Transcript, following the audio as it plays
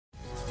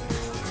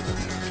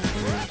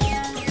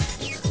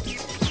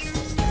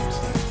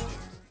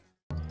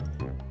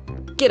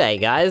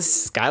G'day guys,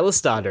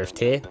 SkylerStardrift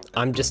here.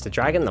 I'm just a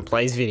dragon that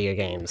plays video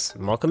games.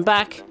 And welcome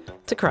back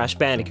to Crash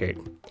Bandicoot.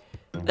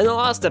 In the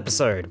last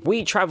episode,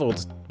 we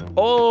travelled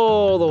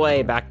all the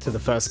way back to the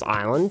first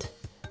island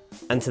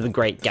and to the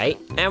Great Gate,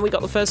 and we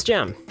got the first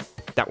gem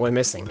that we're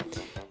missing.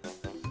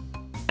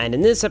 And in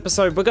this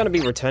episode, we're going to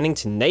be returning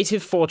to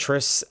Native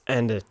Fortress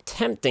and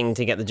attempting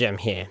to get the gem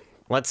here.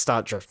 Let's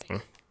start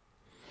drifting.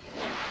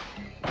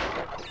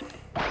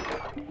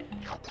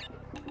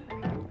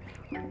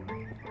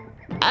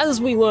 As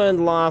we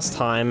learned last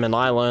time, and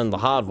I learned the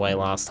hard way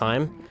last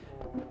time,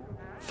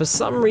 for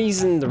some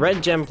reason the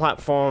red gem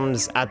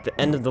platforms at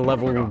the end of the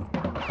level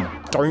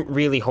don't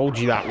really hold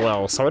you that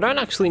well, so I don't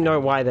actually know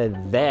why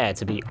they're there,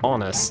 to be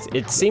honest.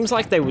 It seems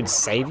like they would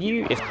save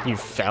you if you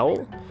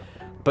fell,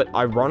 but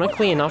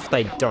ironically enough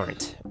they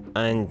don't.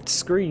 And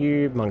screw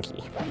you,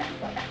 monkey.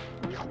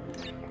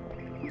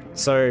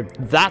 So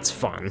that's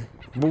fun.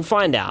 We'll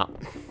find out,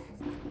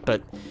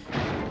 but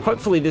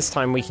hopefully this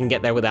time we can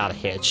get there without a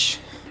hitch.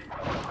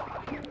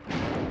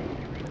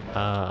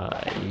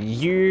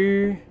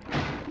 You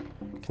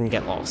can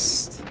get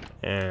lost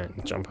and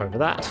jump over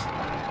that.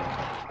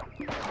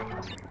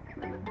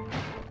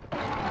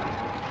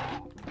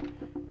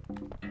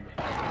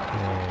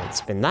 And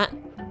spin that,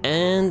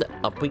 and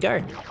up we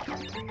go.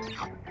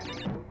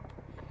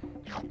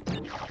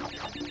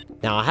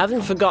 Now I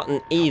haven't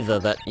forgotten either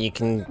that you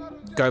can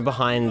go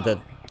behind the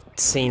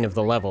scene of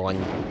the level,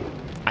 and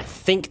I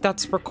think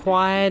that's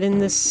required in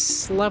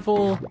this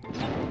level.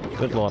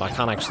 Good lord, I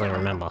can't actually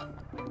remember.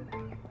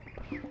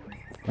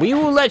 We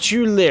will let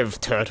you live,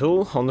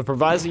 Turtle, on the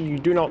proviso you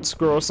do not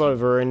screw us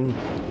over in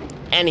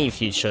any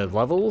future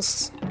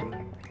levels.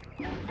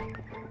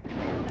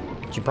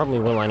 Which you probably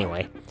will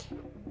anyway.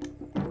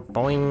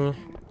 Boing.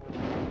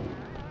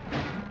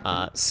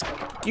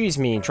 Excuse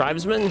me,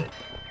 tribesman.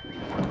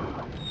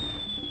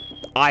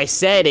 I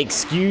said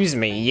excuse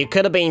me, you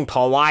could have been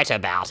polite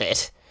about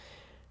it.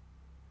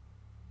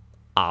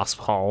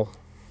 Asshole.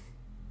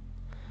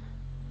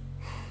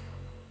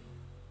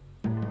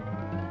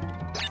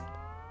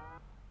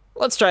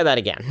 Let's try that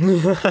again.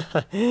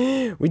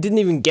 We didn't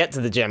even get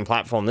to the gem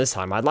platform this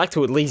time. I'd like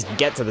to at least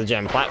get to the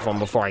gem platform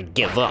before I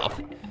give up.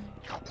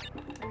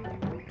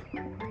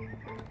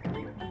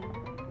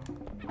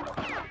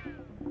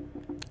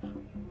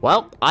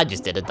 Well, I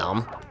just did it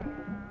dumb.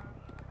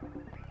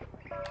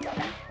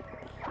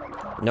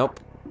 Nope.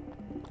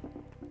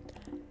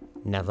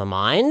 Never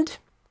mind.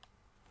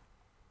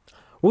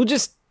 We'll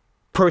just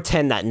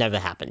pretend that never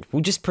happened.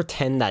 We'll just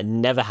pretend that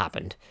never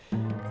happened.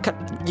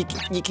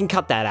 You can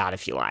cut that out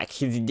if you like.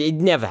 It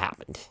never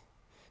happened.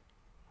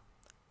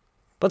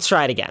 Let's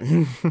try it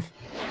again.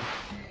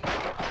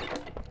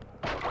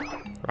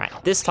 Right,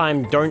 this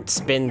time don't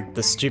spin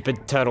the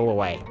stupid turtle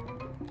away.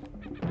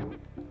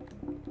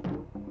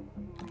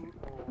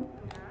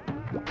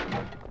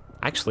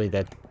 Actually,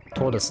 they're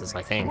tortoises,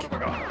 I think.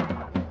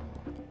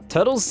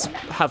 Turtles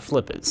have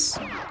flippers.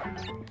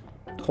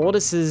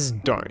 Tortoises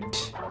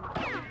don't.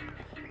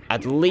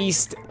 At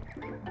least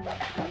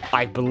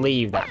I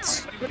believe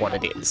that's what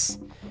it is.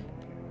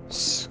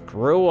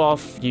 Screw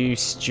off, you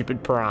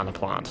stupid piranha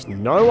plant.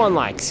 No one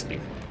likes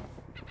you.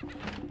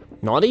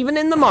 Not even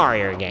in the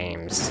Mario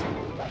games.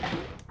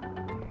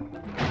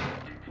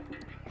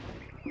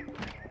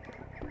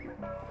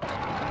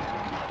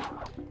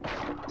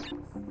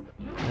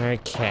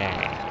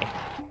 Okay.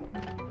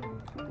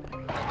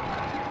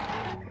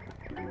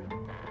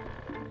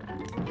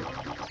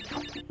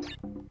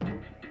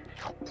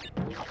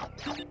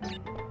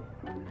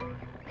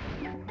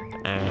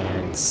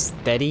 And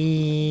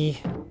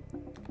steady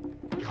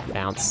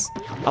bounce.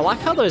 I like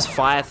how those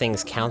fire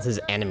things count as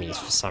enemies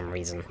for some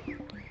reason.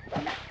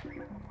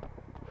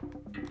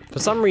 For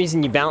some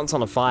reason you bounce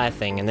on a fire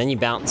thing and then you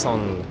bounce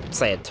on,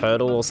 say, a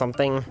turtle or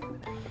something,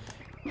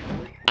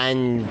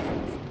 and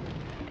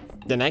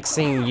the next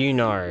thing you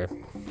know,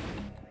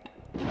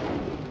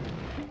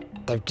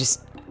 they've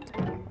just...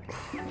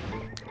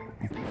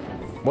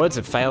 Words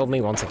have failed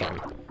me once again.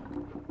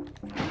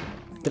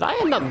 Did I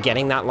end up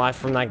getting that life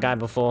from that guy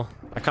before?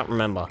 I can't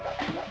remember.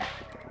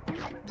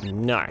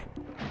 No.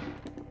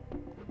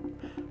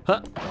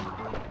 Huh.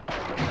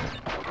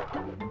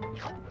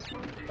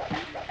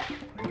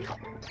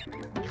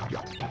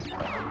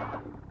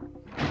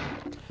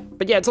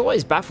 But yeah, it's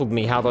always baffled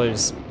me how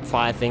those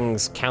fire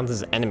things count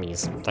as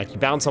enemies. Like, you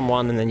bounce on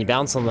one, and then you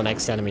bounce on the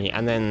next enemy,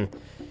 and then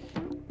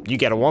you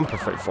get a Wumpa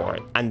fruit for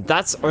it. And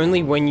that's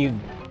only when you...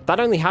 That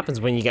only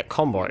happens when you get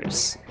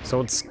combos.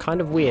 So it's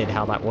kind of weird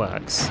how that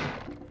works.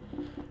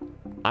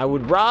 I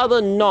would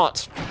rather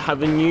not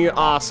have a new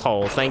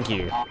asshole, thank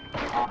you.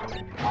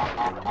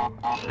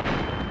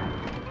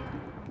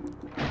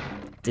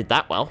 Did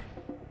that well.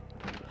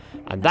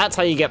 And that's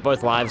how you get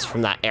both lives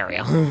from that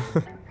area.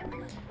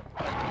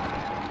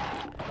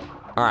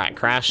 Alright,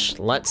 Crash,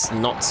 let's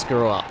not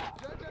screw up.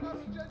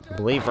 I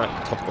believe we're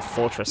at the top of the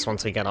fortress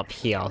once we get up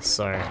here,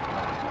 so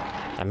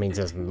that means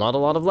there's not a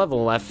lot of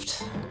level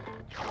left.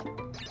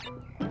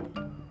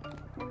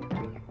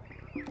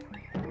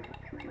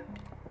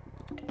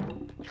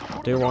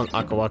 do want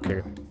Aku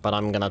Aku, but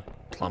I'm gonna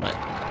plummet.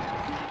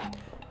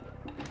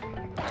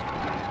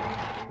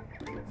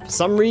 For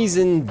some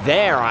reason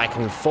there I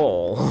can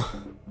fall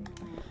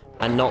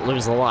and not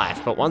lose a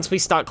life, but once we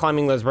start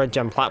climbing those red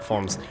gem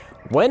platforms,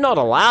 we're not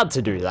allowed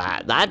to do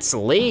that. That's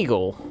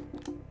illegal.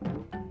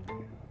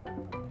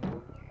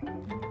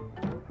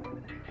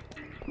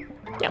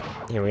 Yep,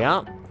 here we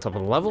are, top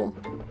of the level.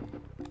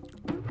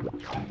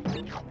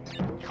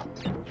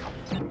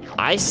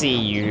 I see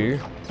you,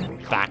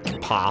 back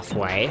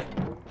pathway.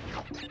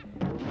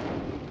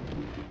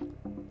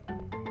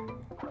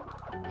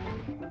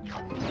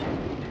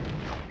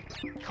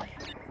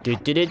 Do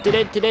do do do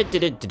do do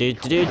do do do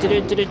do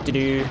do do do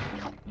do.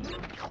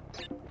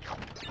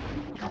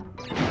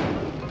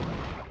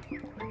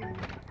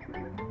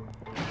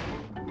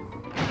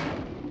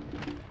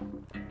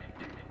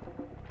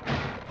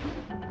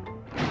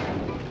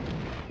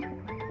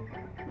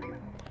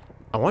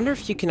 I wonder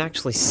if you can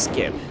actually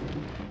skip.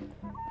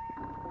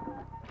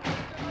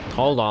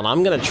 Hold on,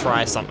 I'm gonna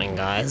try something,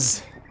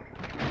 guys.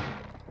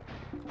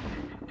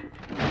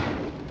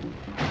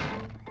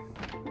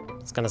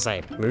 It's gonna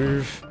say,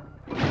 move.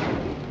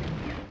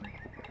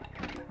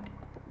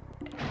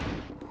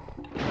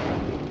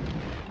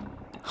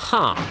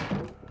 Huh.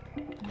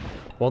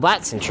 Well,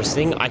 that's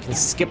interesting. I can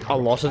skip a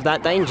lot of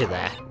that danger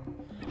there.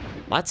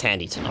 That's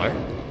handy to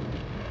know.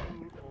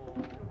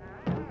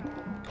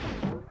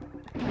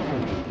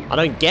 I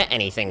don't get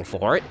anything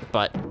for it,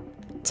 but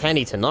it's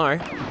handy to know.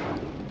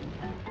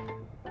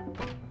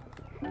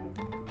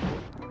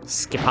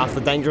 Skip half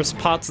the dangerous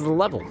parts of the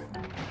level.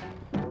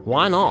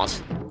 Why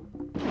not?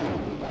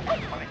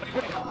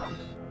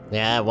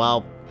 Yeah,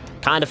 well,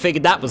 kind of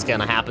figured that was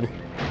gonna happen.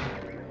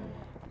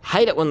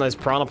 Hate it when those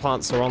piranha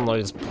plants are on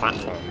those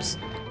platforms.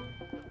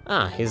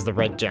 Ah, here's the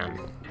red gem.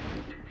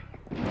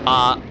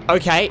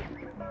 Okay.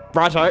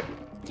 Righto.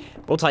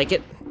 We'll take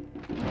it.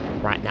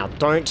 Right, now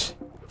don't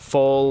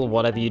fall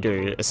whatever you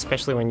do,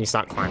 especially when you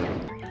start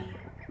climbing.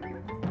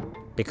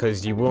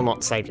 Because you will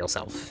not save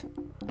yourself.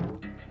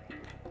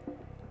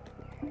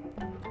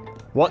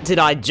 What did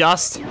I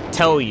just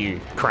tell you,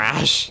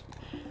 Crash?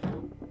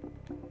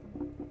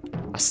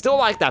 I still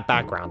like that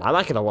background. I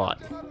like it a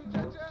lot.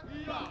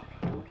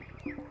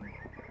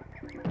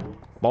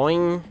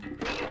 Boing.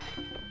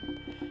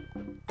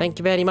 Thank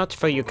you very much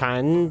for your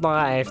kind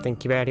life.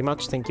 Thank you very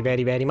much. Thank you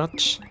very, very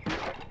much.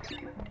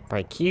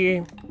 Break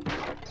you.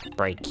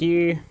 Break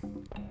you.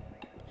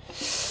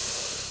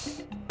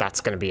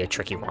 That's gonna be a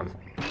tricky one.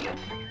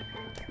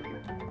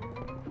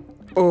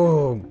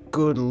 Oh,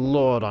 good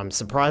lord, I'm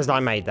surprised I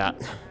made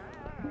that.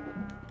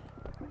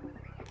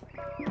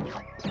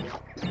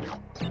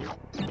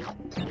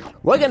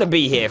 We're gonna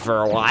be here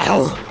for a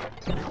while.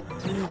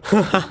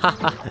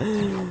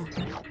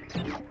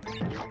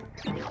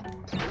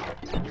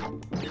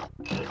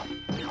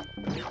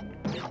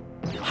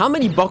 How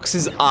many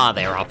boxes are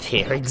there up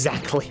here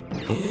exactly?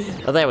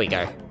 Oh, there we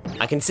go.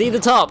 I can see the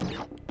top.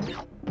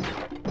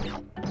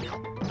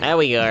 There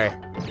we go.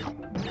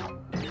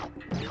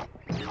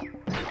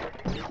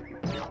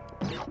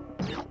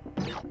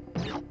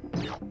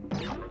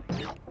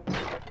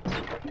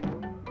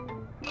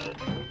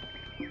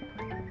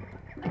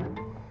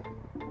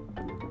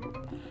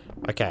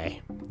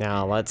 Okay,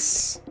 now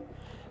let's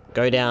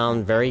go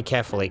down very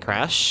carefully,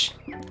 Crash.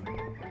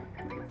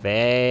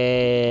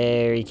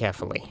 Very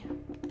carefully.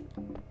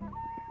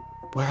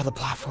 Where are the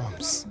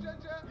platforms?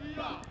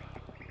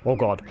 Oh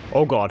god,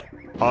 oh god.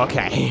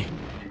 Okay,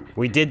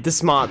 we did the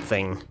smart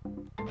thing.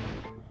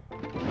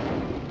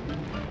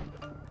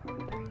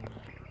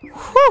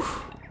 Whew!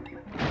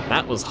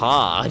 That was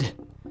hard.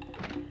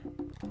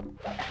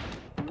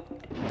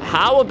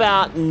 How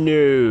about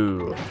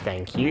no?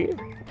 Thank you.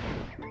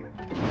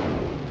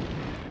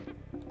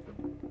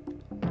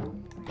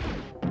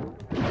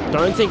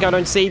 Don't think I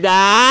don't see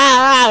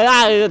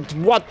that.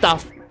 What the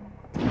f—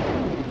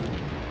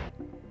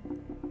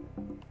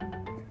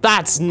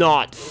 That's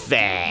not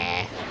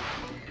fair.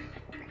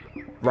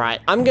 Right,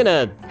 I'm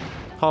gonna—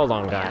 hold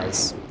on,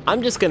 guys.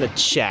 I'm just gonna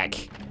check,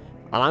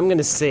 and I'm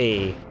gonna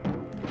see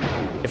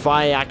if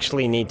I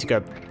actually need to go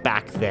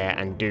back there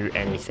and do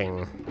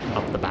anything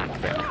up the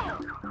back there.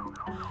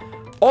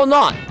 Or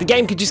not! The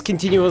game could just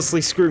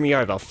continuously screw me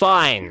over.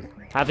 Fine.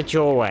 Have it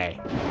your way.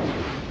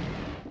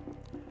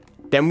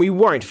 Then we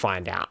won't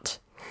find out.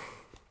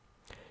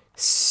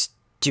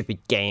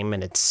 Stupid game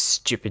and its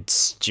stupid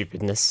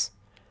stupidness.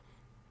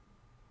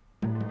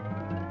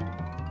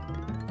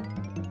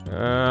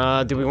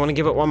 Do we want to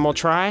give it one more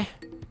try?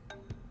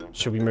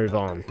 Should we move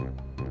on?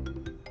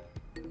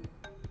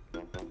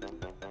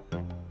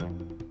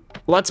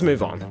 Let's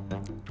move on.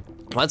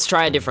 Let's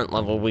try a different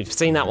level. We've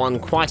seen that one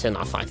quite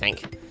enough, I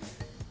think.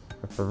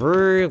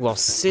 Peru,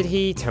 Lost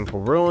City,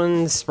 Temple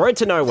Ruins, Road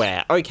to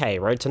Nowhere. Okay,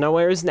 Road to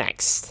Nowhere is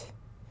next.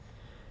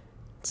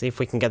 Let's see if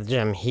we can get the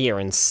gem here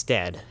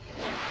instead.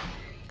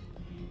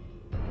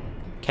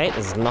 Okay,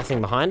 there's nothing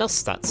behind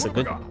us. That's a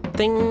good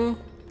thing.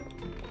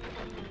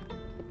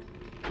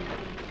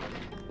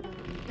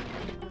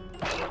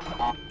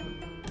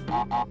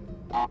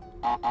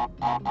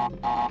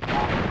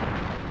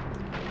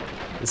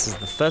 This is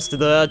the first of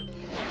the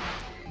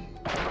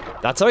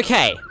That's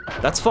okay.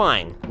 That's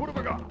fine.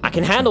 I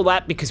can handle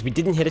that because we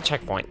didn't hit a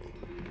checkpoint.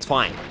 It's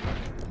fine.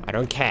 I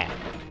don't care.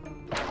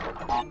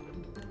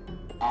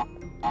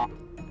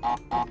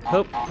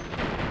 Hope.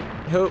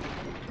 Hope.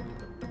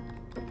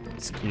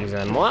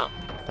 Excusez-moi.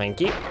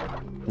 Thank you.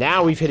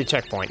 Now we've hit a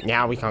checkpoint.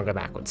 Now we can't go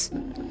backwards.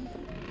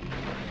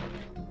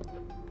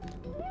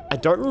 I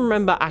don't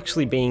remember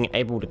actually being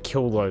able to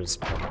kill those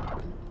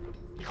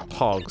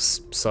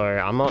hogs, so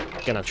I'm not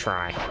gonna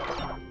try.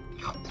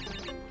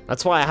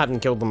 That's why I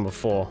haven't killed them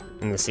before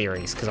in the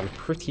series, because I'm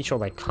pretty sure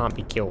they can't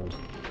be killed.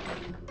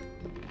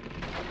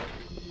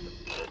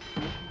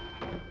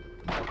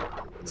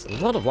 There's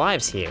a lot of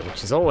lives here,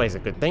 which is always a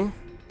good thing.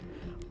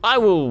 I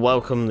will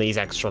welcome these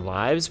extra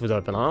lives with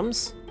open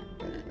arms.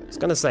 I was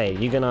gonna say,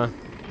 you gonna...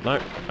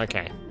 No?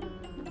 Okay.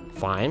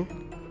 Fine.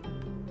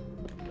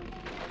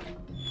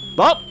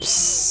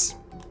 Oops!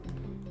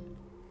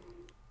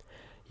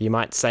 You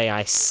might say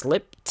I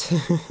slipped.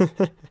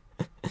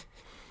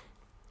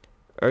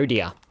 Oh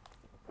dear.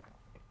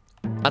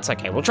 That's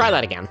okay, we'll try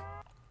that again.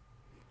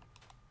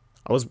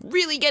 I was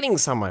really getting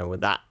somewhere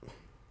with that.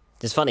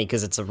 It's funny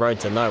because it's a road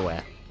to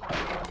nowhere.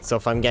 So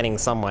if I'm getting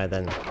somewhere,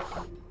 then...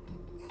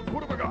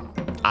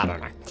 I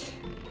don't know.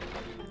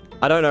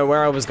 I don't know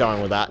where I was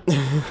going with that.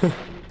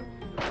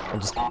 I'll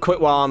just quit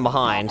while I'm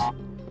behind.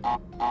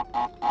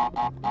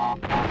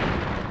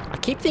 I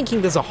keep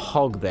thinking there's a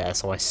hog there,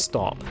 so I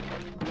stop.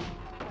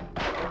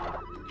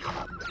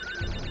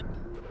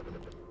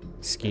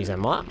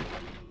 Excusez-moi.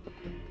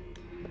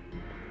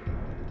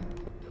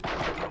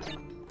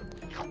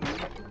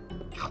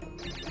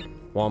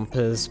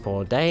 Wampers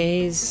for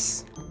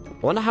days. I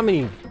wonder how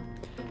many...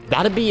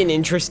 That'd be an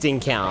interesting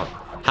count.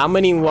 How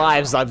many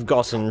lives I've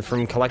gotten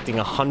from collecting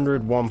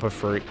 100 Wampa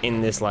fruit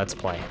in this Let's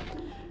Play.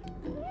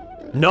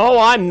 No,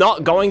 I'm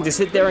not going to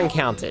sit there and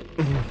count it.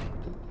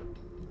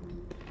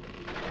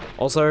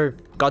 Also,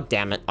 god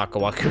damn it,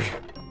 Akawaku.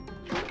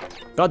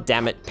 God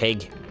damn it,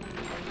 pig.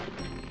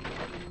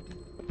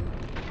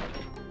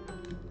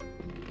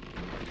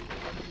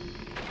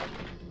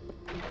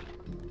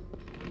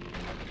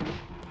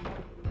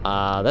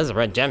 There's a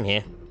red gem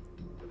here.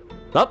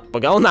 Oh,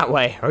 we're going that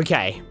way.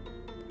 Okay.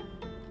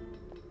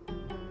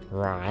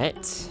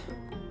 Right.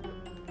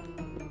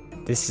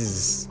 This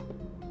is...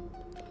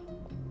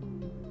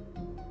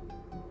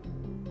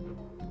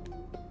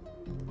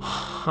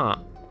 Huh.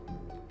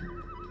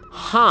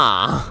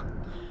 Huh.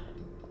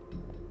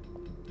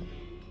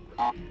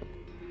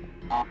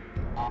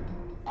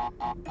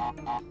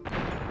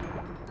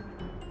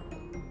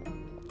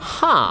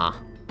 Huh.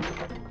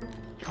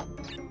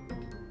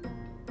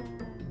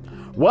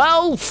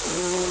 Well,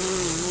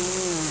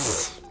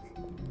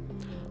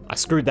 I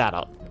screwed that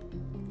up.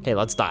 Okay,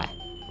 let's die.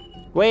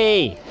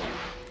 Wait.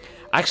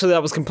 Actually,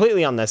 that was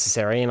completely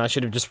unnecessary, and I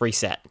should have just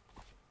reset.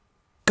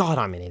 God,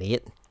 I'm an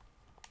idiot.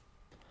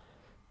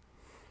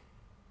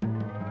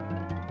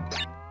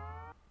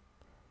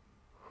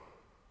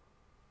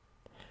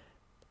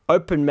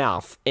 Open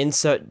mouth.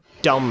 Insert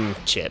dumb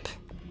chip.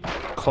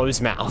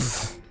 Close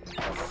mouth.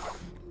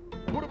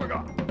 What have I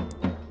got?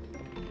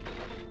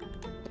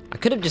 I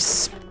could have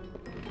just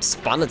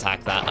spun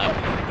attack that,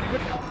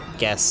 I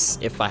guess,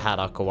 if I had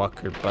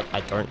Akawaku, but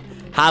I don't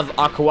have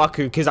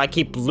Akawaku because I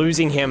keep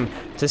losing him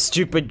to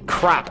stupid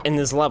crap in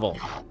this level.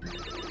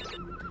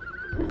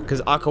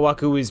 Because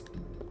Akawaku is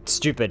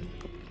stupid.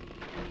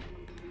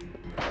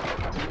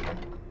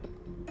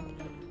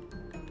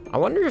 I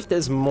wonder if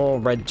there's more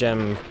red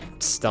gem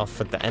stuff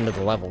at the end of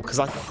the level, because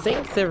I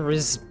think there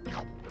is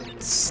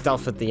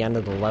stuff at the end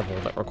of the level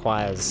that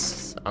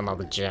requires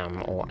another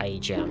gem or a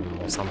gem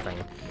or something.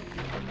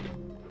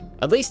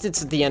 At least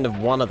it's at the end of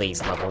one of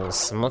these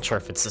levels. I'm not sure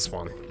if it's this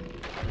one.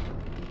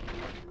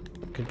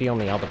 Could be on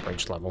the other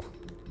bridge level.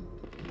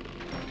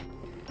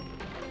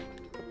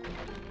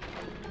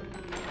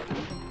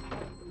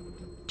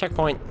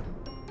 Checkpoint.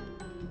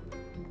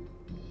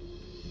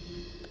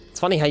 It's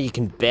funny how you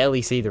can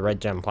barely see the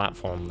red gem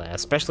platform there,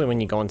 especially when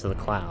you go into the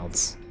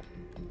clouds.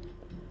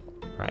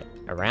 Right,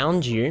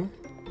 around you.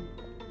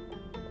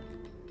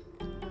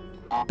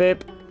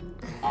 Beep.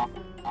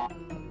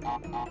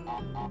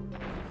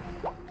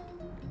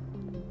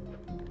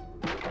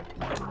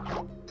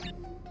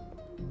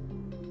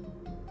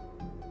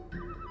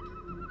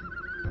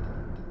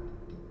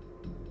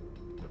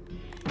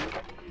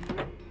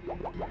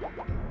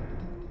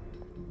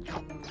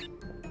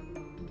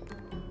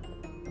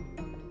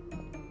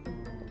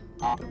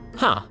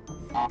 Huh.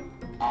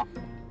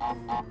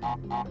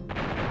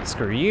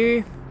 Screw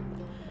you.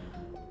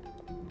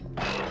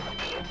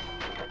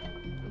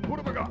 What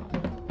have I got?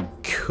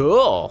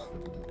 Cool.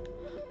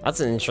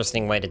 That's an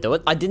interesting way to do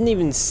it. I didn't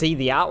even see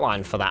the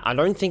outline for that. I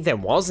don't think there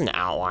was an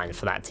outline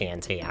for that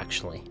TNT,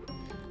 actually.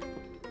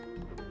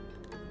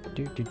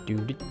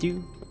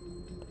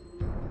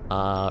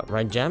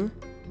 Red gem.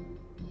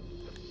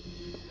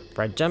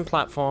 Red gem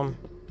platform.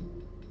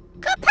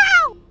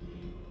 Kapow!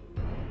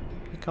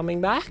 You coming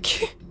back?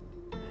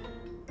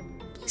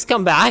 Please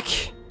come back.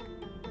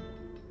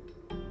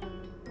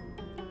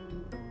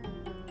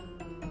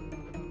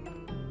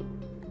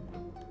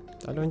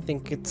 I don't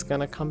think it's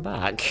gonna come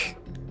back.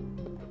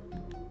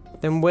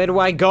 Then where do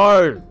I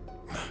go?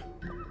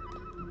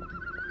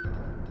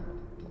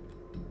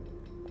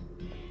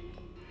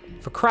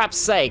 For crap's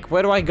sake,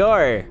 where do I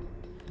go?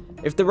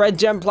 If the red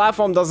gem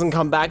platform doesn't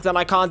come back, then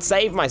I can't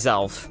save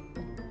myself.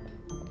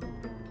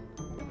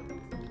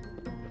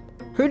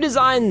 Who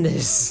designed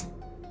this?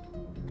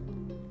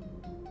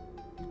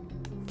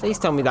 Please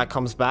tell me that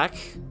comes back.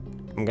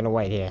 I'm gonna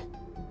wait here.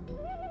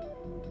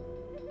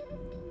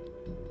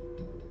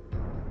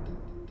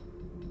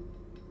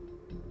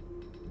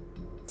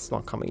 It's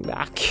not coming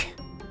back.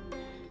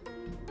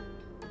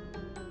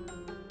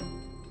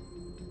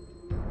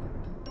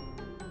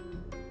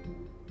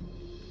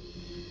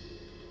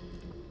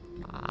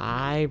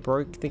 I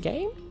broke the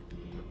game?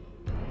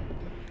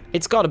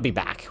 It's gotta be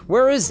back.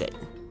 Where is it?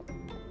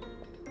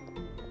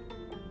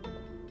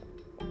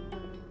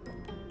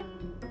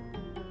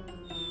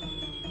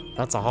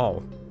 That's a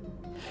hole.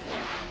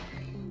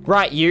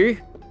 Right, you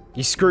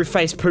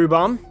screw-faced poo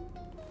bum.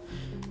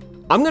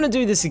 I'm gonna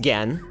do this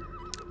again,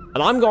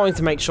 and I'm going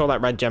to make sure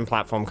that red gem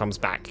platform comes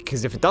back,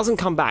 because if it doesn't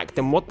come back,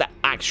 then what the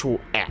actual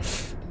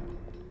F?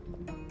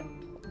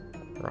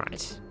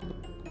 Right.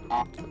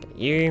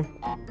 You.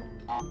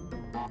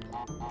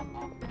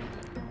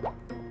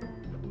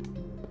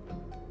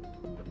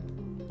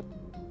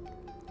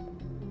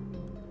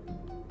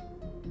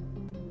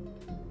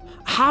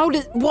 How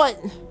did, what?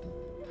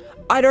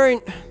 I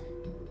don't...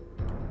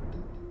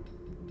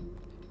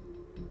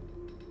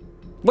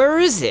 Where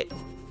is it?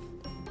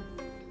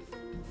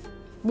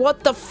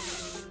 What the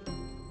f...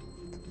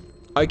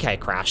 Okay,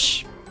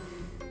 Crash.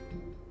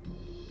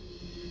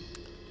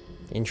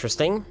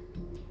 Interesting.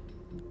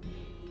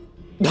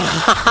 But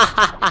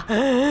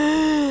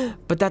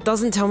that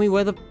doesn't tell me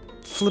where the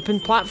flippin'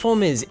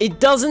 platform is.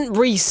 It doesn't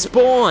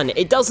respawn.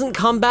 It doesn't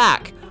come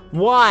back.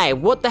 Why?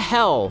 What the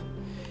hell?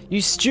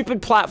 You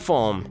stupid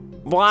platform.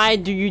 Why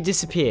do you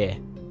disappear?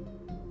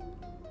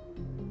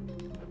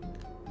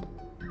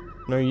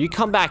 No, you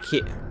come back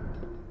here.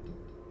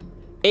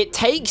 It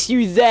takes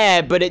you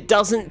there, but it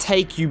doesn't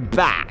take you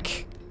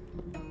back.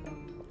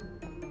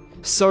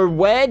 So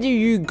where do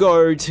you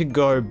go to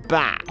go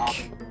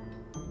back?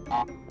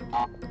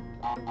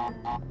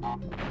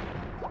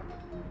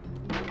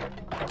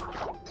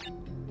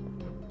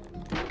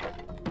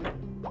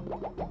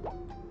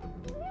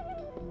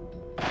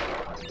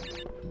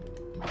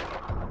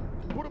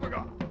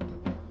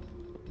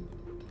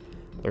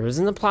 There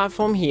isn't a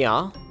platform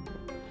here.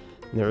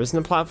 There isn't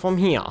a platform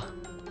here.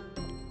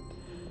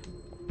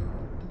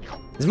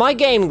 Is my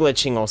game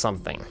glitching or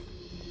something?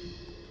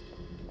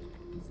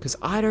 Because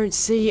I don't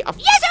see a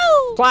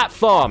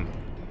platform.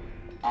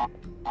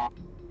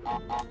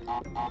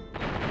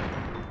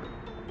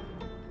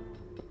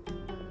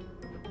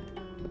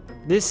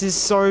 This is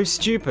so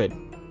stupid.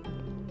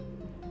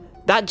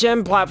 That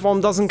gem platform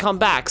doesn't come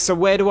back, so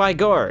where do I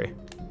go?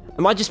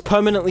 Am I just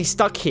permanently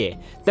stuck here?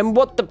 Then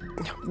what the...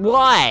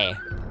 Why?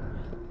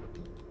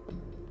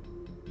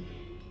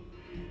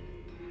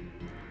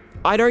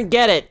 I don't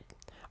get it.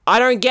 I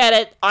don't get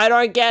it. I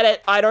don't get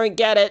it. I don't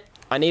get it.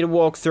 I need a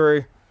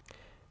walkthrough.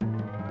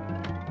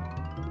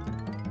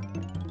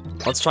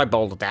 Let's try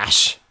Boulder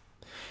Dash.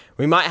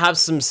 We might have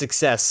some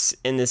success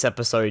in this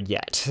episode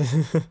yet.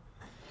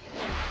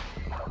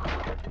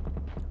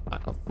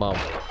 Well,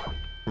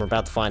 we're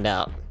about to find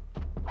out.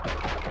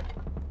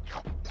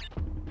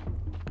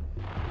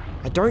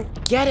 I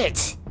don't get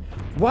it.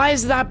 Why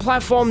is that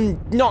platform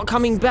not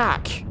coming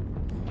back?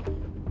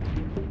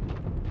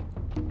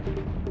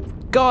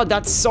 God,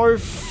 that's so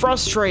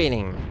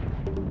frustrating.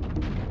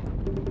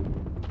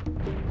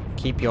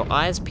 Keep your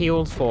eyes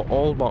peeled for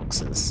all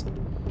boxes.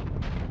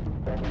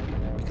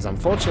 Because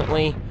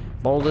unfortunately,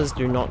 boulders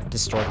do not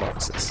destroy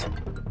boxes.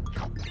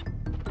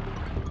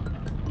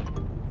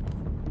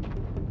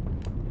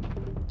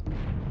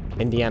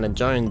 Indiana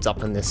Jones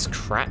up in this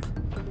crap.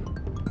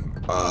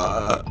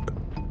 That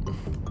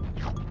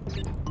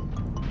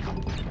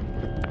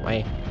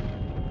way.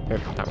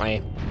 That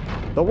way.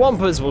 The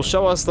Whompers will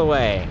show us the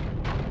way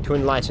to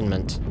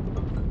enlightenment.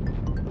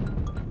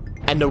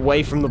 And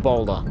away from the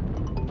boulder.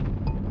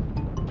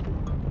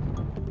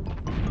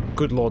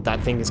 Good lord,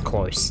 that thing is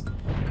close.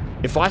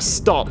 If I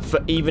stop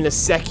for even a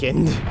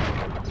second...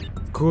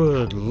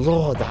 Good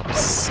lord, that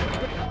was...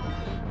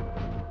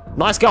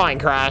 Nice going,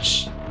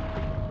 Crash!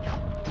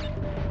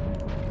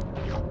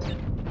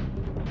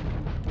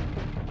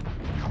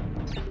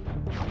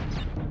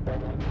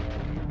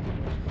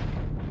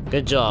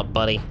 Good job,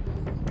 buddy.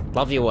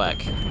 Love your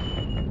work.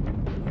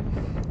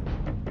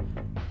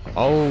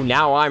 Oh,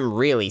 now I'm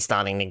really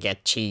starting to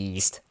get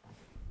cheesed.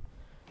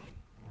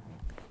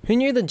 Who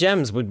knew the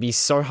gems would be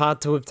so hard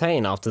to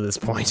obtain after this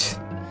point?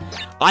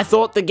 I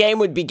thought the game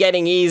would be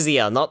getting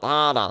easier, not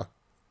harder.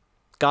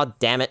 God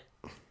damn it.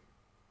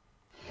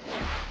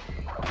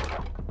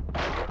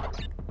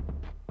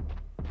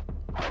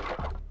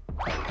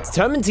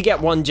 Determined to get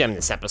one gem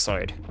this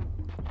episode.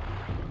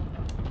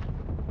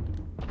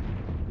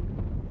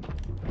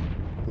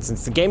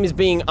 Since the game is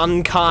being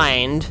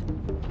unkind...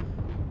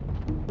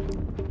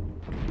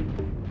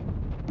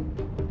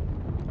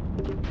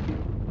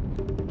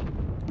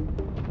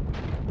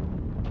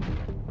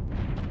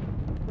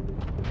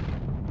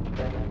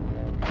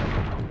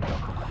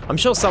 I'm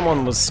sure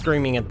someone was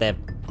screaming at their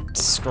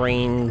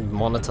screen,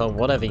 monitor,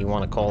 whatever you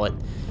want to call it,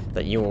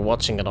 that you were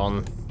watching it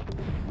on,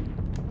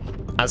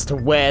 as to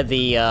where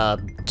the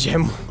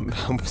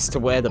as to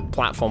where the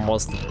platform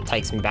was that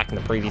takes me back in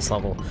the previous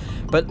level.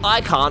 But I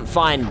can't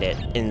find it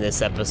in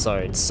this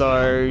episode,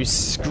 so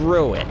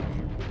screw it.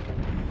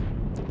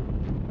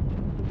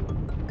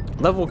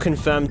 Level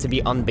confirmed to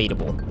be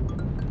unbeatable,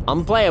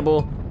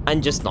 unplayable,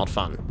 and just not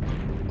fun.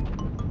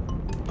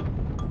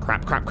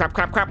 Crap, crap, crap,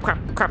 crap, crap, crap,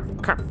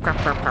 crap, crap, crap,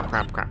 crap, crap,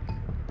 crap, crap.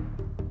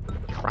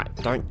 Right,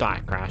 don't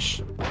die,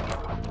 Crash.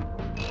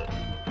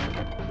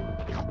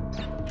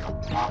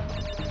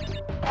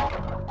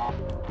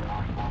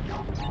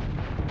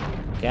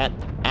 Get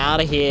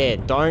out of here.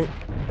 Don't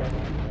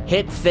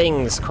hit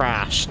things,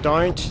 Crash.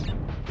 Don't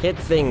hit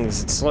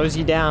things. It slows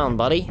you down,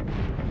 buddy.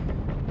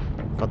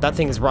 God, that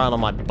thing's right on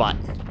my butt.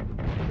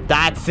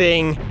 That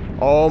thing!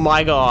 Oh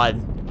my god.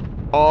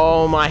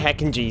 Oh my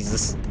heckin'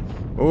 Jesus.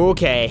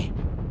 Okay.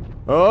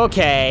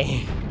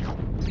 Okay.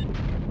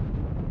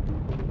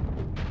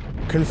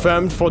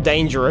 Confirmed for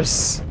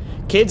dangerous.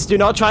 Kids, do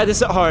not try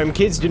this at home.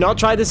 Kids, do not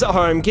try this at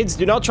home. Kids,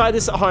 do not try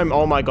this at home.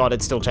 Oh my god,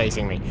 it's still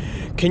chasing me.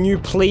 Can you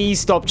please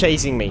stop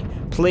chasing me?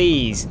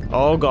 Please.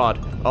 Oh god.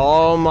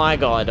 Oh my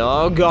god.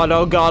 Oh god,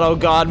 oh god, oh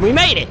god. We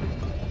made it!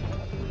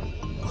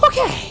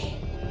 Okay.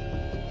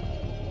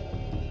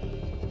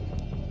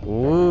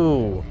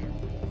 Ooh.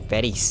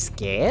 Very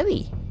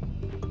scary.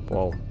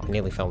 Whoa, I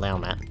nearly fell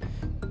down that.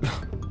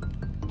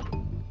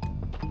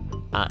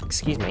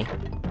 Excuse me.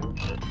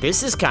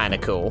 This is kind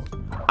of cool.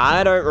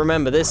 I don't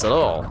remember this at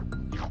all.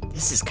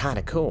 This is kind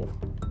of cool.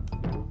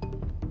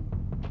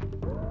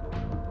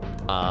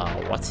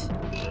 What?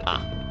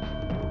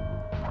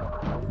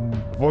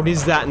 What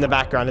is that in the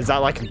background? Is that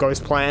like a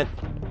ghost plant?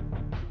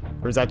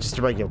 Or is that just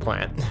a regular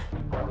plant?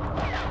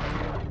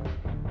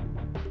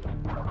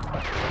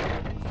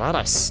 Glad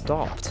I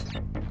stopped.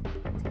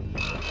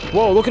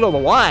 Whoa, look at all the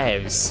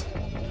lives!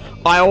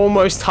 I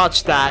almost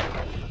touched that.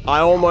 I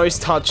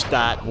almost touched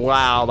that.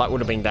 Wow, that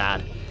would have been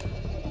bad.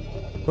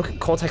 Look at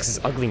Cortex's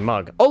ugly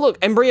mug. Oh look,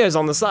 Embryo's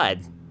on the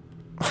side.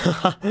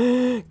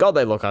 God,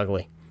 they look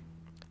ugly.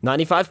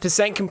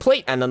 95%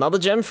 complete and another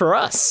gem for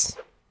us.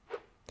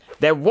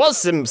 There was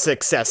some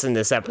success in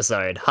this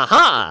episode.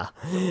 Haha!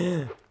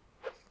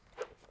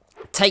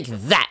 Take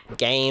that,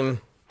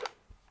 game.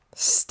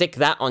 Stick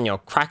that on your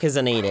crackers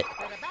and eat it.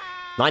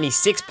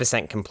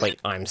 96% complete.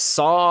 I'm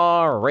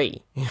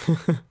sorry.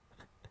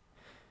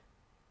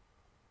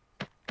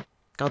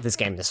 God, this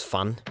game is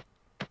fun.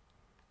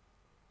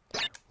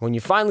 When you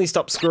finally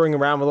stop screwing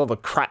around with all the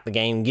crap the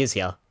game gives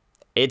you,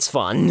 it's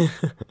fun.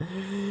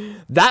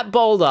 That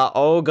boulder,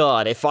 oh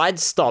god, if I'd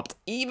stopped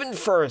even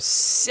for a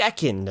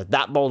second,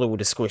 that boulder would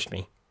have squished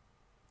me.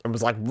 It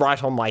was like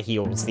right on my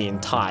heels the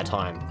entire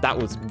time. That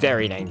was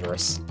very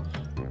dangerous.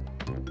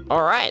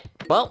 Alright,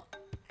 well,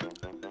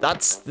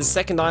 that's the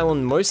second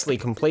island mostly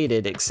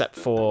completed except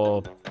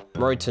for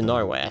Road to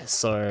Nowhere,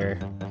 so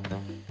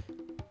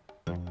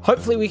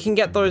hopefully we can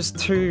get those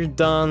two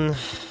done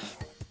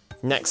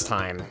next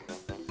time.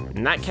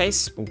 In that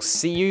case, we'll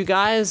see you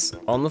guys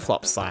on the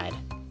flop side.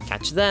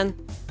 Catch you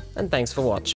then, and thanks for watching.